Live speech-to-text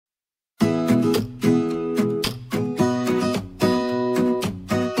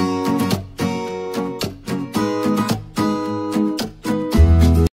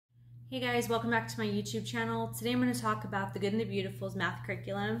guys, welcome back to my YouTube channel. Today I'm going to talk about the Good and the Beautiful's math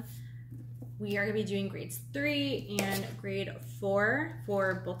curriculum. We are going to be doing grades 3 and grade 4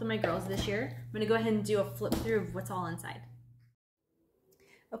 for both of my girls this year. I'm going to go ahead and do a flip through of what's all inside.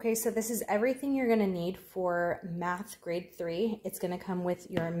 Okay, so this is everything you're going to need for math grade 3. It's going to come with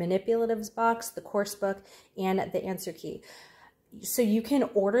your manipulatives box, the course book, and the answer key. So you can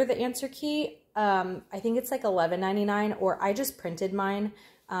order the answer key. I think it's like $11.99, or I just printed mine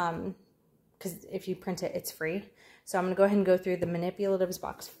because if you print it, it's free. So I'm going to go ahead and go through the manipulatives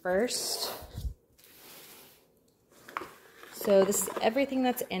box first. So this is everything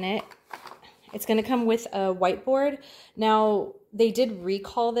that's in it. It's going to come with a whiteboard. Now, they did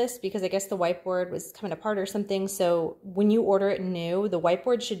recall this because I guess the whiteboard was coming apart or something. So when you order it new, the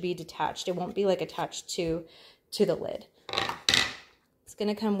whiteboard should be detached. It won't be like attached to the lid. It's going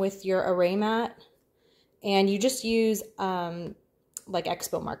to come with your array mat, and you just use like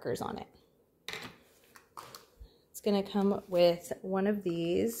Expo markers on it. It's going to come with one of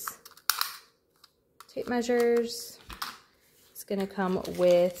these tape measures. It's going to come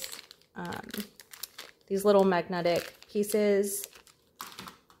with these little magnetic pieces.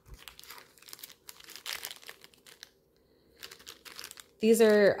 These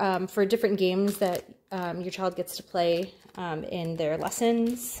are for different games that your child gets to play in their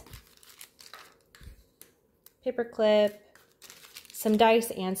lessons. Paper clip, some dice,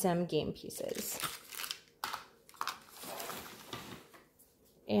 and some game pieces.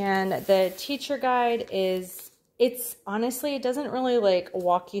 And the teacher guide is, it's honestly, it doesn't really like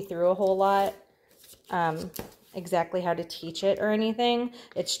walk you through a whole lot exactly how to teach it or anything.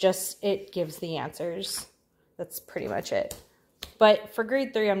 It's just, it gives the answers. That's pretty much it. But for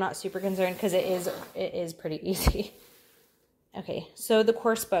grade 3, I'm not super concerned because it is pretty easy. Okay, so the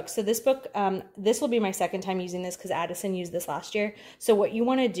course book. So this book, this will be my second time using this because Addison used this last year. So what you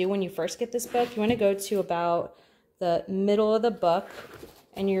want to do when you first get this book, you want to go to about the middle of the book,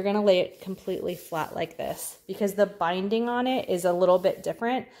 and you're going to lay it completely flat like this because the binding on it is a little bit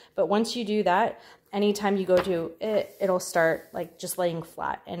different. But once you do that, anytime you go to it, it'll start like just laying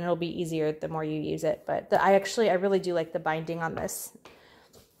flat, and it'll be easier the more you use it. But I really do like the binding on this.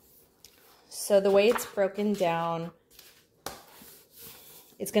 So the way it's broken down,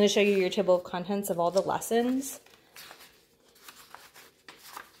 it's going to show you your table of contents of all the lessons.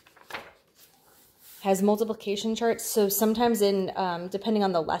 Has multiplication charts. So sometimes in, depending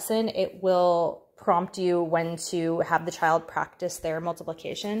on the lesson, it will prompt you when to have the child practice their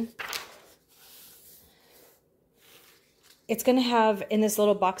multiplication. It's going to have in this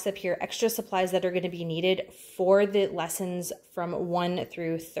little box up here extra supplies that are going to be needed for the lessons from 1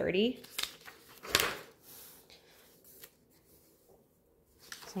 through 30.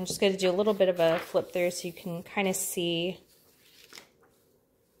 So I'm just going to do a little bit of a flip through so you can kind of see.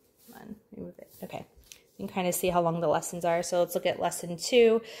 Come on, move it. Okay. You can kind of see how long the lessons are. So let's look at lesson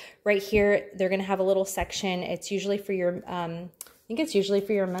 2. Right here, they're going to have a little section. It's usually for your, I think it's usually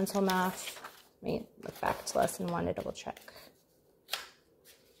for your mental math. Let me look back to lesson 1 to double check.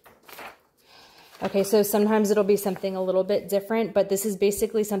 Okay, so sometimes it'll be something a little bit different, but this is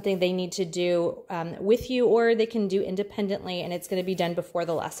basically something they need to do with you, or they can do independently, and it's going to be done before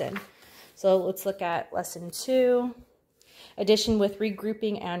the lesson. So let's look at lesson 2, addition with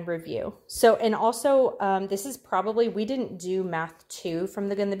regrouping and review. So, and also, this is probably, we didn't do math 2 from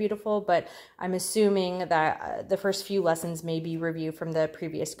the Good and the Beautiful, but I'm assuming that the first few lessons may be review from the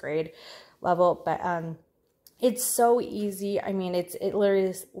previous grade level, but it's so easy. I mean, it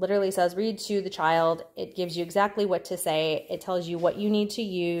literally says read to the child. It gives you exactly what to say. It tells you what you need to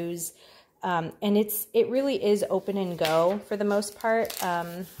use. And it really is open and go for the most part.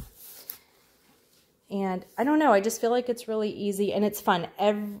 And I don't know, I just feel like it's really easy and it's fun,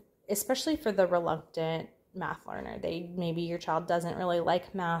 especially for the reluctant math learner. Maybe your child doesn't really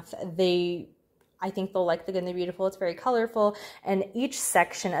like math. I think they'll like the Good and the Beautiful. It's very colorful, and each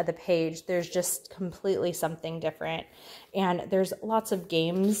section of the page, there's just completely something different, and there's lots of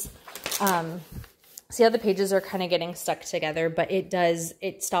games. See how the pages are kind of getting stuck together, but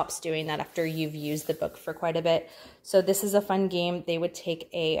it stops doing that after you've used the book for quite a bit. So this is a fun game. They would take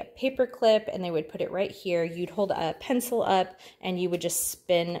a paper clip and they would put it right here. You'd hold a pencil up and you would just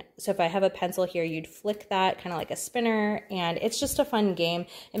spin. So if I have a pencil here, you'd flick that kind of like a spinner, and it's just a fun game.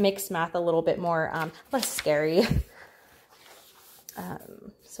 It makes math a little bit more, less scary.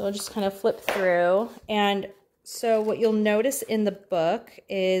 So I'll just kind of flip through, and so what you'll notice in the book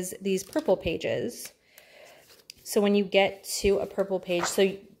is these purple pages. So when you get to a purple page,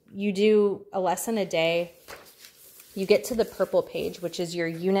 so you do a lesson a day, you get to the purple page, which is your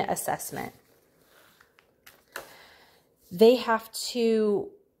unit assessment. They have to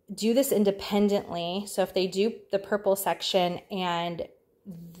do this independently. So if they do the purple section and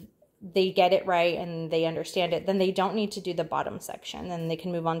they get it right and they understand it, then they don't need to do the bottom section. Then they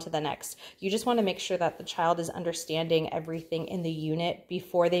can move on to the next. You just want to make sure that the child is understanding everything in the unit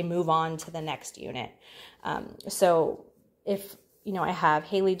before they move on to the next unit. So if, you know, I have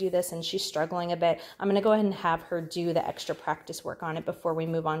Haley do this and she's struggling a bit, I'm going to go ahead and have her do the extra practice work on it before we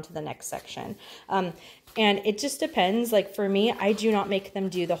move on to the next section. And it just depends. Like for me, I do not make them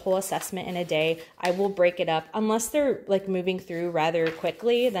do the whole assessment in a day. I will break it up unless they're like moving through rather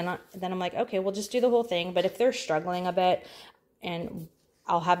quickly. Then I'm like, okay, we'll just do the whole thing. But if they're struggling a bit, and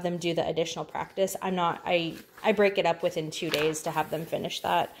I'll have them do the additional practice, I break it up within 2 days to have them finish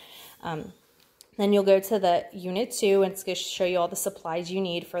that. Then you'll go to the unit 2 and it's going to show you all the supplies you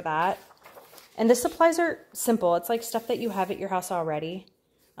need for that. And the supplies are simple. It's like stuff that you have at your house already.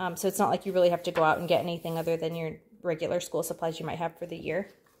 So it's not like you really have to go out and get anything other than your regular school supplies you might have for the year.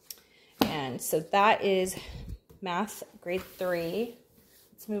 And so that is math grade 3.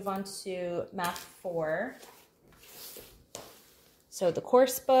 Let's move on to math 4. So the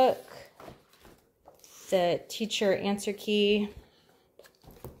course book, the teacher answer key,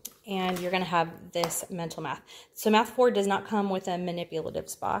 and you're going to have this mental math. So math 4 does not come with a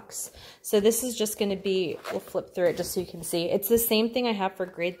manipulatives box. So this is just going to be, we'll flip through it just so you can see. It's the same thing I have for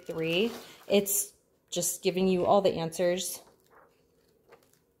grade 3. It's just giving you all the answers.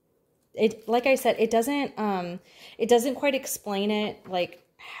 Like I said, it doesn't quite explain it, like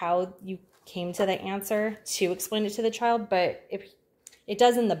how you came to the answer to explain it to the child, but it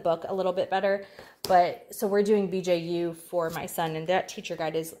does in the book a little bit better. But so we're doing BJU for my son, and that teacher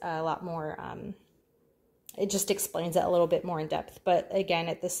guide is a lot more, it just explains it a little bit more in depth. But again,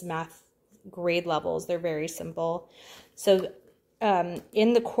 at this math grade levels, they're very simple. So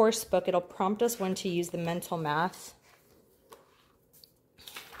in the course book, it'll prompt us when to use the mental math.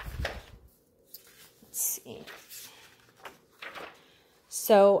 Let's see.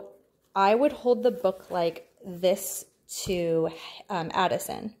 So I would hold the book like this to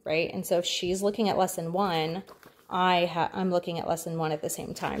Addison, right? And so if she's looking at lesson 1, I'm looking at lesson 1 at the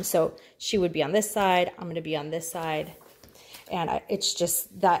same time. So she would be on this side, I'm going to be on this side. And it's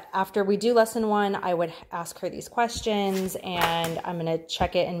just that after we do lesson 1, I would ask her these questions and I'm going to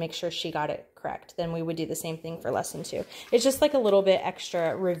check it and make sure she got it correct. Then we would do the same thing for lesson 2. It's just like a little bit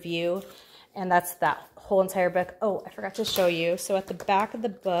extra review, and that's that whole entire book. Oh, I forgot to show you. So at the back of the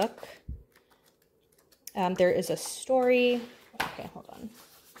book, there is a story. Okay, hold on.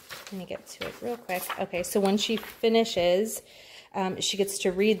 Let me get to it real quick. Okay, so when she finishes, she gets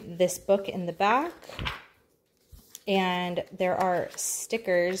to read this book in the back. And there are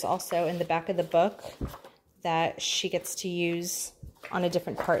stickers also in the back of the book that she gets to use on a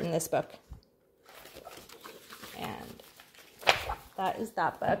different part in this book. And that is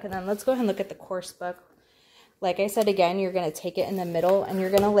that book. And then let's go ahead and look at the course book. Like I said, again, you're going to take it in the middle and you're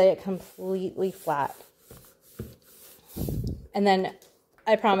going to lay it completely flat. And then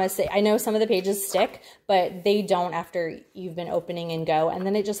I promise, I know some of the pages stick, but they don't after you've been opening and go. And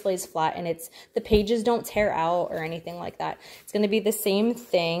then it just lays flat and the pages don't tear out or anything like that. It's going to be the same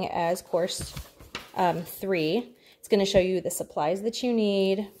thing as course 3. It's going to show you the supplies that you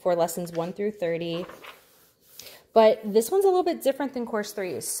need for lessons 1 through 30. But this one's a little bit different than course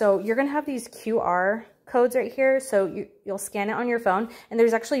 3. So you're going to have these QR codes right here. So you'll scan it on your phone, and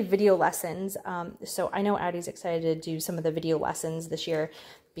there's actually video lessons. So I know Addie's excited to do some of the video lessons this year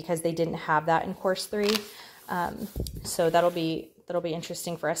because they didn't have that in course 3. So that'll be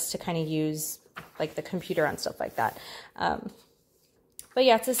interesting for us to kind of use like the computer and stuff like that. But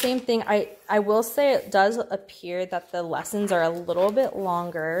yeah, it's the same thing. I will say it does appear that the lessons are a little bit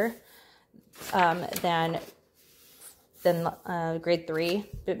longer than grade 3,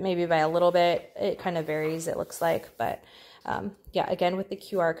 but maybe by a little bit. It kind of varies, it looks like. But yeah, again with the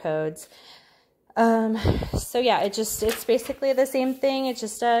QR codes. So yeah, it's basically the same thing. It's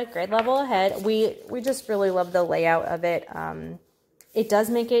just a grade level ahead. We just really love the layout of it. It does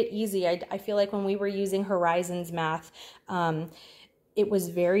make it easy. I feel like when we were using Horizons math, it was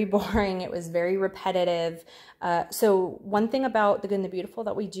very boring. It was very repetitive. So one thing about The Good and the Beautiful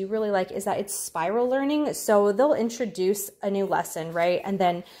that we do really like is that it's spiral learning. So they'll introduce a new lesson, right? And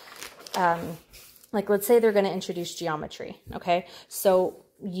then, like, let's say they're going to introduce geometry, okay? So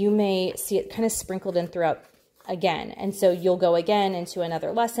you may see it kind of sprinkled in throughout again. And so you'll go again into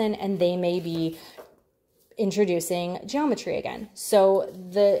another lesson, and they may be introducing geometry again. So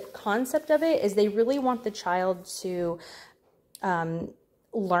the concept of it is they really want the child to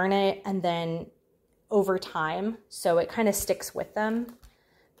learn it and then over time, so it kind of sticks with them.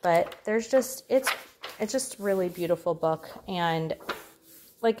 But there's just it's just really beautiful book, and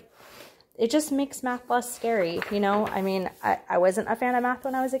like, it just makes math less scary, you know? I mean, I wasn't a fan of math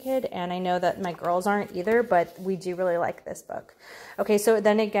when I was a kid, and I know that my girls aren't either, but we do really like this book. Okay, so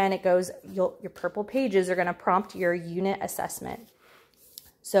then again, it goes, your purple pages are going to prompt your unit assessment.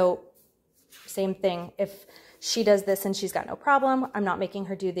 So same thing. If she does this and she's got no problem, I'm not making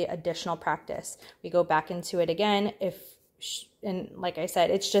her do the additional practice. We go back into it again. And like I said,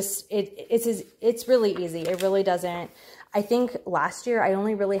 it's just, it's really easy. It really doesn't. I think last year I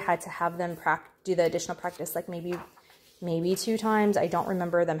only really had to have them do the additional practice like maybe 2 times. I don't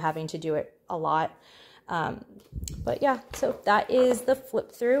remember them having to do it a lot. But yeah, so that is the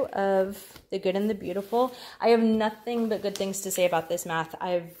flip through of The Good and the Beautiful. I have nothing but good things to say about this math.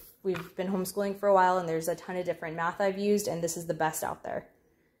 We've been homeschooling for a while, and there's a ton of different math I've used, and this is the best out there.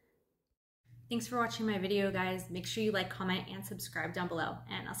 Thanks for watching my video, guys. Make sure you like, comment, and subscribe down below,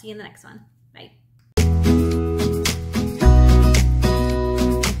 and I'll see you in the next one. Bye.